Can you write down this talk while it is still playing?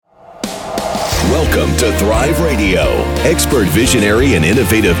Welcome to Thrive Radio, expert visionary and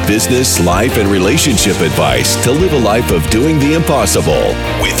innovative business, life, and relationship advice to live a life of doing the impossible.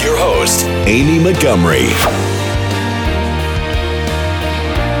 With your host, Amy Montgomery.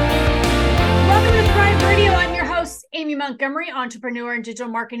 Welcome to Thrive Radio. I'm your host, Amy Montgomery, entrepreneur and digital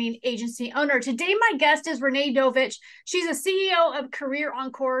marketing agency owner. Today, my guest is Renee Dovish. She's a CEO of Career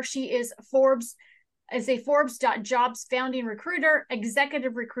Encore. She is a Forbes.jobs founding recruiter,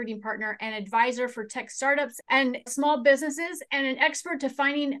 executive recruiting partner, and advisor for tech startups and small businesses, and an expert to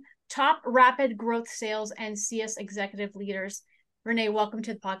finding top rapid growth sales and CS executive leaders. Renee, welcome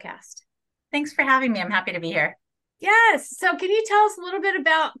to the podcast. Thanks for having me. I'm happy to be here. Yes. So can you tell us a little bit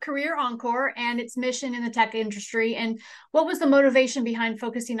about Career Encore and its mission in the tech industry, and what was the motivation behind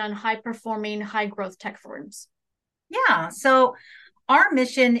focusing on high-performing, high-growth tech firms? Yeah. So our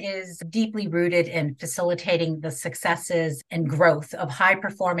mission is deeply rooted in facilitating the successes and growth of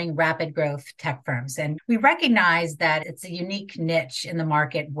high-performing, rapid growth tech firms. And we recognize that it's a unique niche in the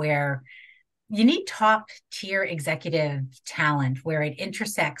market where you need top-tier executive talent, where it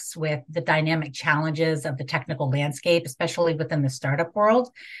intersects with the dynamic challenges of the technical landscape, especially within the startup world,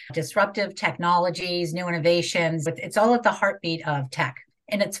 disruptive technologies, new innovations. It's all at the heartbeat of tech,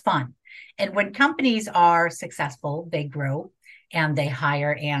 and it's fun. And when companies are successful, they grow and they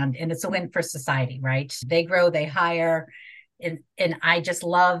hire, and it's a win for society, right? They grow, they hire, and I just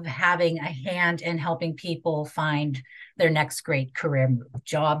love having a hand in helping people find their next great career move.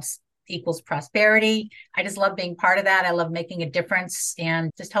 Jobs equals prosperity. I just love being part of that. I love making a difference and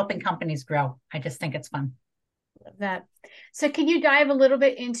just helping companies grow. I just think it's fun. Love that. So can you dive a little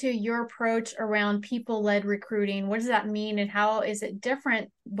bit into your approach around people-led recruiting? What does that mean, and how is it different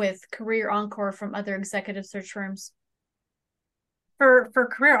with Career Encore from other executive search firms? For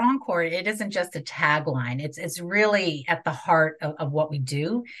Career Encore, it isn't just a tagline. It's really at the heart of what we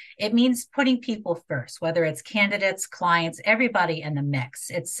do. It means putting people first, whether it's candidates, clients, everybody in the mix.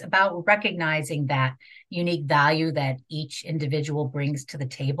 It's about recognizing that unique value that each individual brings to the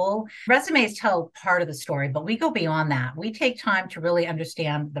table. Resumes tell part of the story, but we go beyond that. We take time to really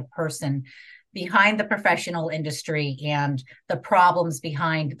understand the person behind the professional industry and the problems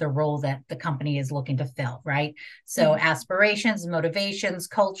behind the role that the company is looking to fill, right? So aspirations, motivations,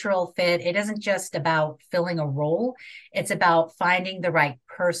 cultural fit, it isn't just about filling a role. It's about finding the right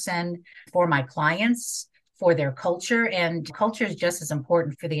person for my clients, for their culture. And culture is just as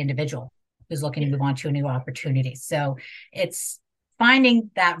important for the individual who's looking to move on to a new opportunity. So it's finding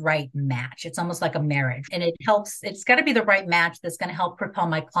that right match. It's almost like a marriage, and it's got to be the right match that's going to help propel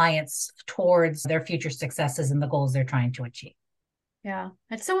my clients towards their future successes and the goals they're trying to achieve. Yeah,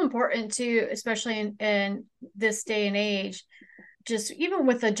 it's so important too, especially in this day and age, just even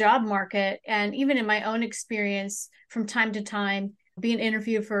with the job market, and even in my own experience from time to time, being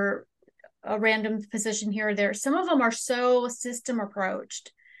interviewed for a random position here or there. Some of them are so system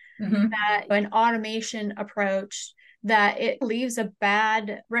approached, that an automation approach, that it leaves a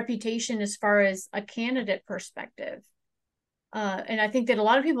bad reputation as far as a candidate perspective. And I think that a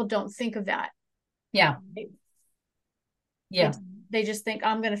lot of people don't think of that. Yeah. They just think,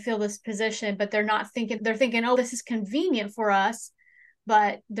 I'm going to fill this position, but they're thinking, oh, this is convenient for us,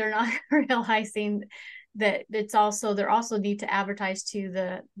 but they're not realizing that they also need to advertise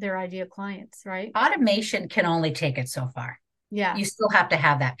to their ideal clients, right? Automation can only take it so far. Yeah. You still have to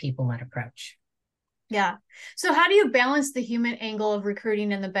have that people-led approach. Yeah. So how do you balance the human angle of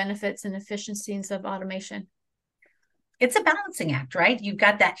recruiting and the benefits and efficiencies of automation? It's a balancing act, right? You've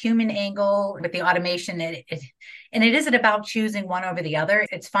got that human angle with the automation, and it isn't about choosing one over the other.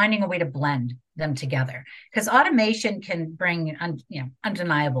 It's finding a way to blend them together, because automation can bring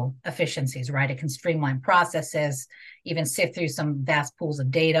undeniable efficiencies, right? It can streamline processes, even sift through some vast pools of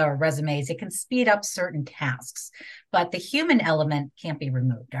data or resumes. It can speed up certain tasks, but the human element can't be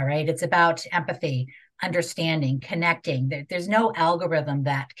removed, all right? It's about empathy, understanding, connecting. There's no algorithm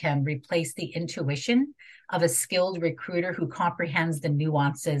that can replace the intuition of a skilled recruiter who comprehends the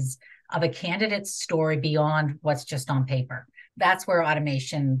nuances of a candidate's story beyond what's just on paper. That's where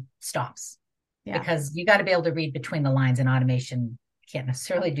automation stops. Yeah. Because you got to be able to read between the lines, and automation can't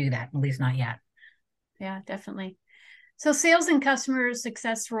necessarily do that, at least not yet. Yeah, definitely. So sales and customer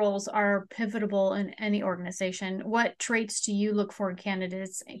success roles are pivotal in any organization. What traits do you look for in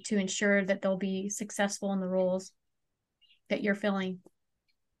candidates to ensure that they'll be successful in the roles that you're filling?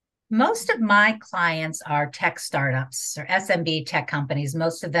 Most of my clients are tech startups or SMB tech companies.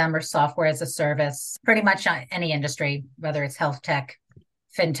 Most of them are software as a service, pretty much any industry, whether it's health tech,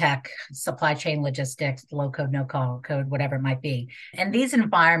 fintech, supply chain logistics, low code, no code, whatever it might be. And these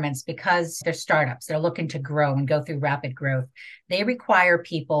environments, because they're startups, they're looking to grow and go through rapid growth, they require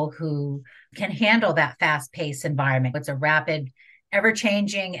people who can handle that fast-paced environment. It's a rapid,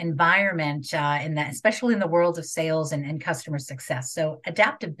 ever-changing environment in that, especially in the world of sales and customer success. So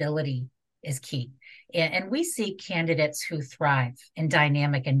adaptability is key. And we see candidates who thrive in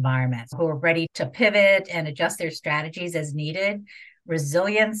dynamic environments, who are ready to pivot and adjust their strategies as needed.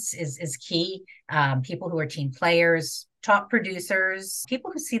 Resilience is key. People who are team players, top producers,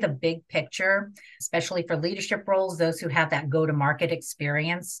 people who see the big picture, especially for leadership roles, those who have that go-to-market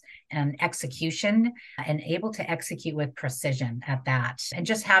experience and execution and able to execute with precision at that, and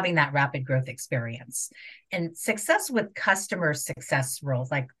just having that rapid growth experience. And success with customer success roles,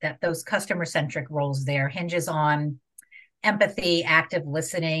 like that, those customer-centric roles there hinges on empathy, active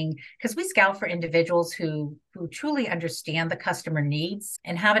listening, because we scout for individuals who truly understand the customer needs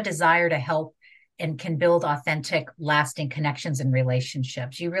and have a desire to help and can build authentic, lasting connections and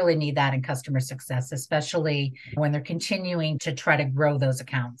relationships. You really need that in customer success, especially when they're continuing to try to grow those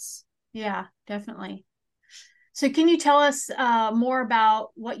accounts. Yeah, definitely. So can you tell us more about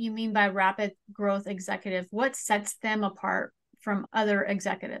what you mean by rapid growth executive? What sets them apart from other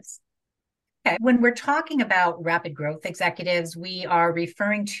executives? Okay. When we're talking about rapid growth executives, we are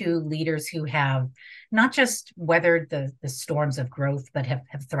referring to leaders who have not just weathered the storms of growth, but have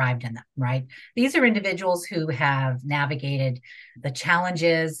thrived in them, right? These are individuals who have navigated the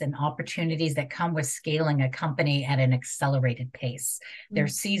challenges and opportunities that come with scaling a company at an accelerated pace. They're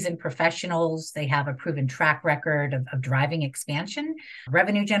seasoned professionals. They have a proven track record of driving expansion,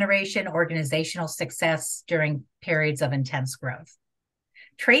 revenue generation, organizational success during periods of intense growth.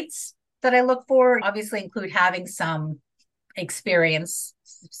 Traits that I look for obviously include having some experience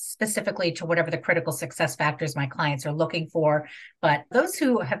specifically to whatever the critical success factors my clients are looking for. But those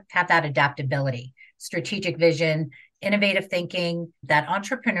who have that adaptability, strategic vision, innovative thinking, that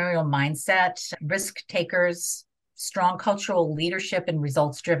entrepreneurial mindset, risk takers, strong cultural leadership, and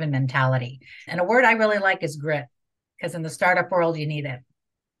results-driven mentality. And a word I really like is grit, because in the startup world, you need it.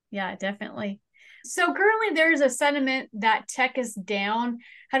 Yeah, definitely. So currently there's a sentiment that tech is down.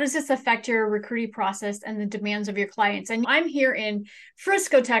 How does this affect your recruiting process and the demands of your clients? And I'm here in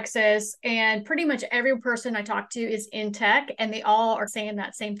Frisco, Texas, and pretty much every person I talk to is in tech, and they all are saying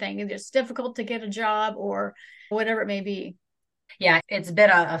that same thing. It's difficult to get a job or whatever it may be. Yeah, it's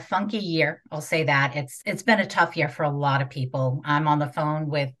been a funky year. I'll say that. It's been a tough year for a lot of people. I'm on the phone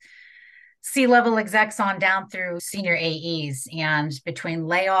with C-level execs on down through senior AEs, and between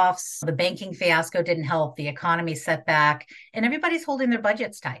layoffs, the banking fiasco didn't help, the economy setback, and everybody's holding their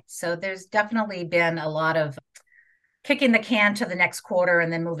budgets tight. So there's definitely been a lot of kicking the can to the next quarter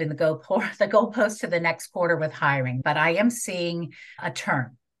and then moving the goalpost to the next quarter with hiring. But I am seeing a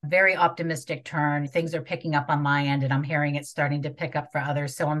turn, a very optimistic turn. Things are picking up on my end, and I'm hearing it's starting to pick up for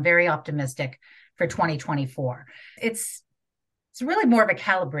others. So I'm very optimistic for 2024. It's really more of a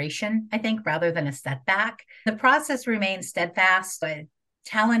calibration, I think, rather than a setback. The process remains steadfast, but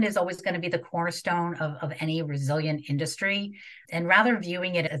talent is always going to be the cornerstone of any resilient industry. And rather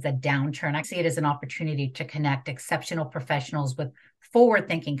viewing it as a downturn, I see it as an opportunity to connect exceptional professionals with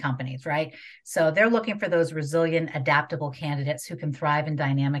forward-thinking companies, right? So they're looking for those resilient, adaptable candidates who can thrive in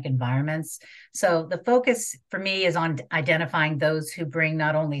dynamic environments. So the focus for me is on identifying those who bring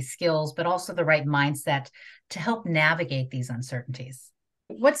not only skills, but also the right mindset to help navigate these uncertainties.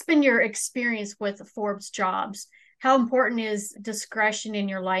 What's been your experience with Forbes jobs? How important is discretion in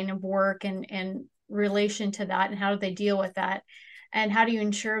your line of work and relation to that? And how do they deal with that? And how do you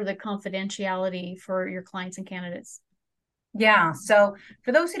ensure the confidentiality for your clients and candidates? Yeah. So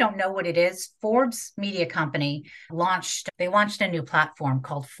for those who don't know what it is, Forbes Media Company launched a new platform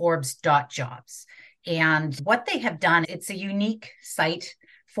called Forbes.jobs. And what they have done, it's a unique site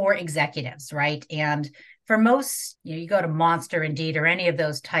for executives, right? And for most, you go to Monster, Indeed, or any of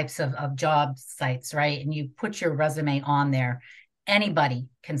those types of job sites, right? And you put your resume on there, anybody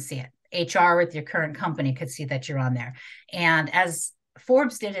can see it. HR with your current company could see that you're on there. And as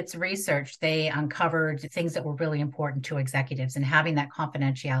Forbes did its research, they uncovered things that were really important to executives, and having that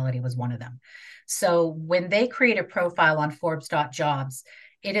confidentiality was one of them. So when they create a profile on Forbes.jobs,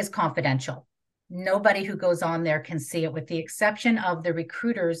 it is confidential. Nobody who goes on there can see it, with the exception of the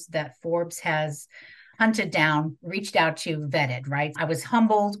recruiters that Forbes has hunted down, reached out to, vetted, right? I was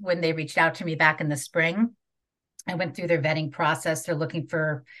humbled when they reached out to me back in the spring. I went through their vetting process. They're looking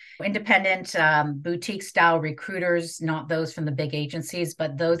for independent boutique style recruiters, not those from the big agencies,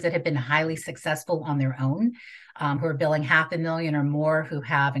 but those that have been highly successful on their own, who are billing $500,000 or more, who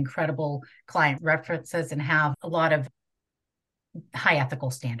have incredible client references and have a lot of high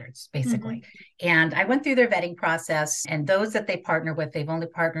ethical standards, basically. Mm-hmm. And I went through their vetting process, and those that they partner with, they've only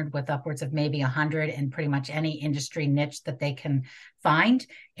partnered with upwards of maybe 100 in pretty much any industry niche that they can find.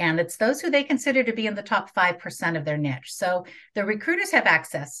 And it's those who they consider to be in the top 5% of their niche. So the recruiters have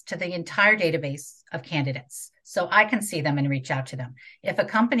access to the entire database of candidates. So I can see them and reach out to them. If a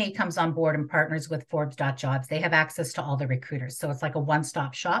company comes on board and partners with Forbes.jobs, they have access to all the recruiters. So it's like a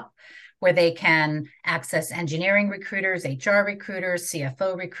one-stop shop where they can access engineering recruiters, HR recruiters,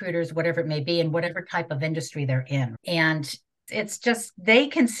 CFO recruiters, whatever it may be, in whatever type of industry they're in. And it's just, they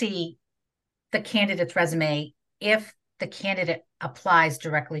can see the candidate's resume if the candidate applies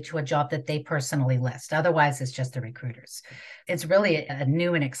directly to a job that they personally list. Otherwise, it's just the recruiters. It's really a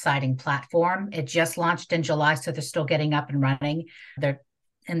new and exciting platform. It just launched in July, so they're still getting up and running.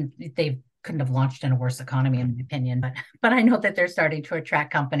 They couldn't have launched in a worse economy, in my opinion, but I know that they're starting to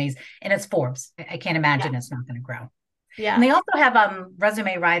attract companies, and it's Forbes. I can't imagine it's not going to grow. Yeah. And they also have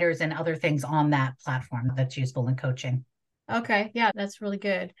resume writers and other things on that platform that's useful in coaching. Okay. Yeah, that's really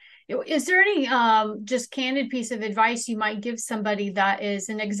good. Is there any just candid piece of advice you might give somebody that is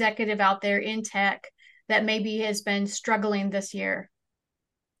an executive out there in tech that maybe has been struggling this year?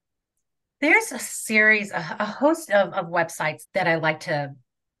 There's a host of websites that I like to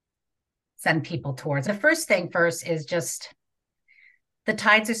send people towards. The first thing first is just the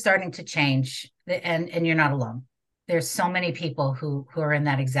tides are starting to change, and you're not alone. There's so many people who are in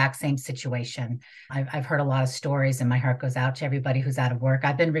that exact same situation. I've heard a lot of stories, and my heart goes out to everybody who's out of work.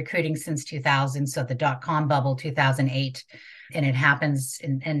 I've been recruiting since 2000, so the dot-com bubble, 2008, and it happens,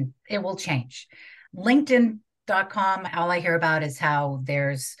 and it will change. LinkedIn.com, all I hear about is how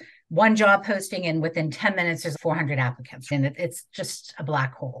there's one job posting, and within 10 minutes, there's 400 applicants, and it's just a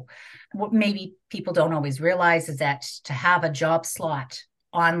black hole. What maybe people don't always realize is that to have a job slot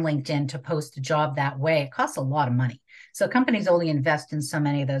on LinkedIn to post a job that way, it costs a lot of money. So companies only invest in so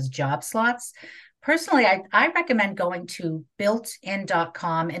many of those job slots. Personally, I recommend going to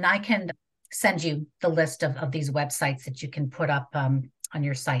builtin.com, and I can send you the list of these websites that you can put up on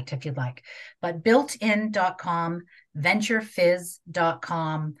your site if you'd like. But builtin.com,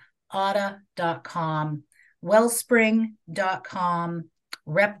 venturefizz.com, Auta.com, wellspring.com,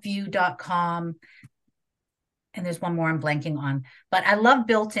 repview.com, and there's one more I'm blanking on. But I love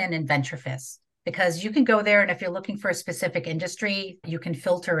Built-in and VentureFizz because you can go there, and if you're looking for a specific industry, you can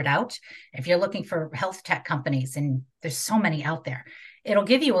filter it out. If you're looking for health tech companies, and there's so many out there, it'll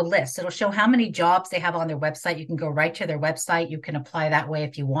give you a list. It'll show how many jobs they have on their website. You can go right to their website. You can apply that way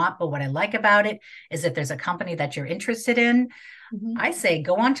if you want. But what I like about it is if there's a company that you're interested in, I say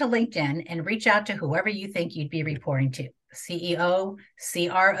go on to LinkedIn and reach out to whoever you think you'd be reporting to. CEO,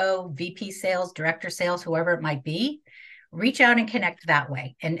 CRO, VP sales, director sales, whoever it might be. Reach out and connect that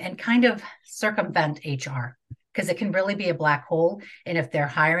way and kind of circumvent HR, because it can really be a black hole. And if they're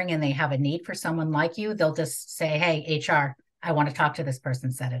hiring and they have a need for someone like you, they'll just say, hey, HR, I want to talk to this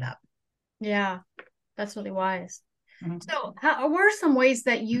person, set it up. Yeah, that's really wise. Mm-hmm. So what are some ways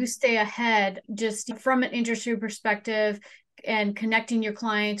that you stay ahead just from an industry perspective and connecting your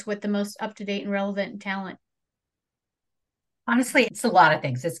clients with the most up-to-date and relevant talent? Honestly, it's a lot of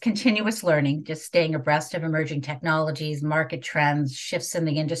things. It's continuous learning, just staying abreast of emerging technologies, market trends, shifts in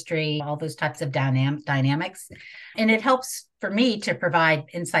the industry, all those types of dynamics. And it helps for me to provide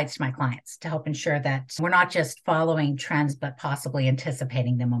insights to my clients to help ensure that we're not just following trends, but possibly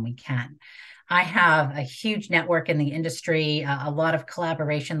anticipating them when we can. I have a huge network in the industry, a lot of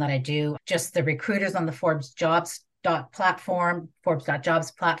collaboration that I do. Just the recruiters on the Forbes.jobs platform,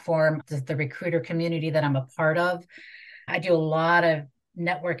 Forbes.jobs platform, the recruiter community that I'm a part of. I do a lot of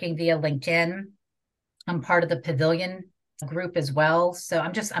networking via LinkedIn. I'm part of the Pavilion group as well. So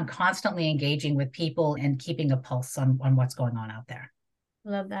I'm constantly engaging with people and keeping a pulse on what's going on out there.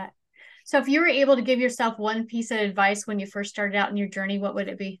 Love that. So if you were able to give yourself one piece of advice when you first started out in your journey, what would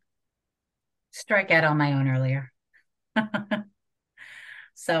it be? Strike out on my own earlier.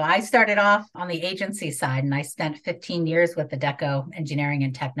 So I started off on the agency side, and I spent 15 years with Adecco Engineering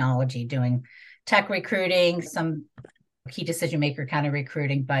and Technology doing tech recruiting, some key decision maker kind of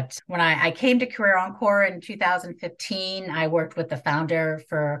recruiting. But when I came to Career Encore in 2015, I worked with the founder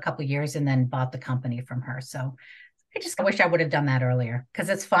for a couple of years and then bought the company from her. So I wish I would have done that earlier, because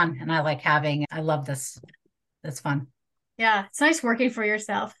it's fun. And I love this. It's fun. Yeah, it's nice working for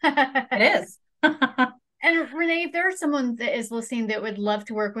yourself. It is. And Renee, if there's someone that is listening that would love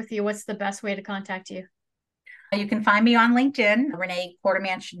to work with you, what's the best way to contact you? You can find me on LinkedIn, Renee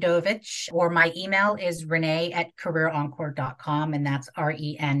Dovish, or my email is renee@careerencore.com, and that's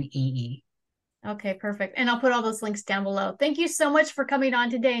RENEE. Okay, perfect. And I'll put all those links down below. Thank you so much for coming on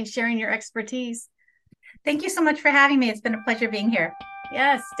today and sharing your expertise. Thank you so much for having me. It's been a pleasure being here.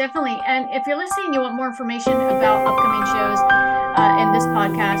 Yes, definitely. And if you're listening and you want more information about upcoming shows in this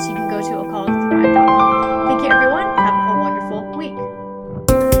podcast, you can go to acalltothrive.com. Thank you, everyone. Have a